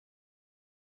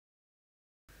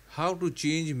How to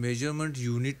change measurement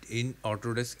unit in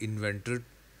Autodesk Inventor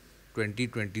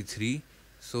 2023.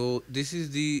 So this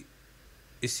is the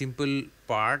a simple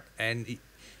part, and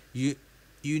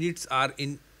units are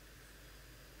in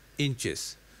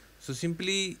inches. So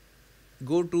simply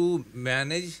go to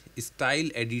manage style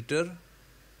editor.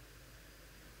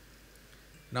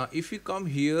 Now if you come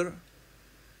here,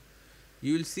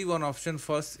 you will see one option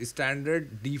first,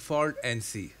 standard, default, and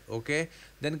C. Okay,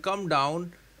 then come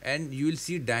down and you will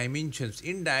see dimensions.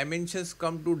 In dimensions,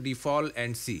 come to default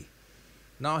and C.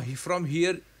 Now from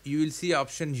here you will see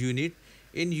option unit.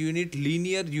 In unit,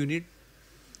 linear unit,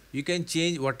 you can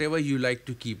change whatever you like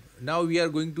to keep. Now we are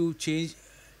going to change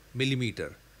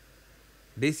millimeter.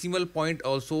 Decimal point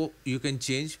also you can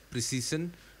change,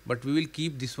 precision, but we will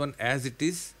keep this one as it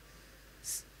is.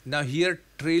 Now here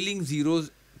trailing zeros,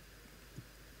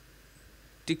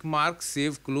 tick mark,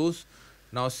 save, close.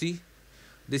 Now see,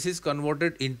 this is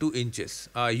converted into inches,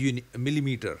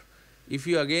 millimeter. If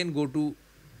you again go to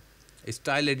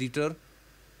style editor,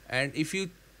 and if you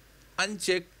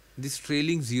uncheck this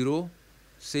trailing zero,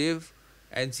 save,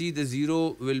 and see the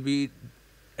zero will be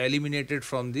eliminated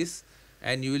from this,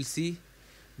 and you will see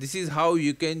this is how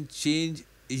you can change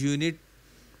unit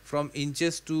from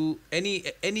inches to any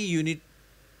unit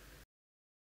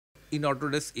in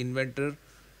Autodesk Inventor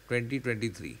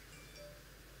 2023.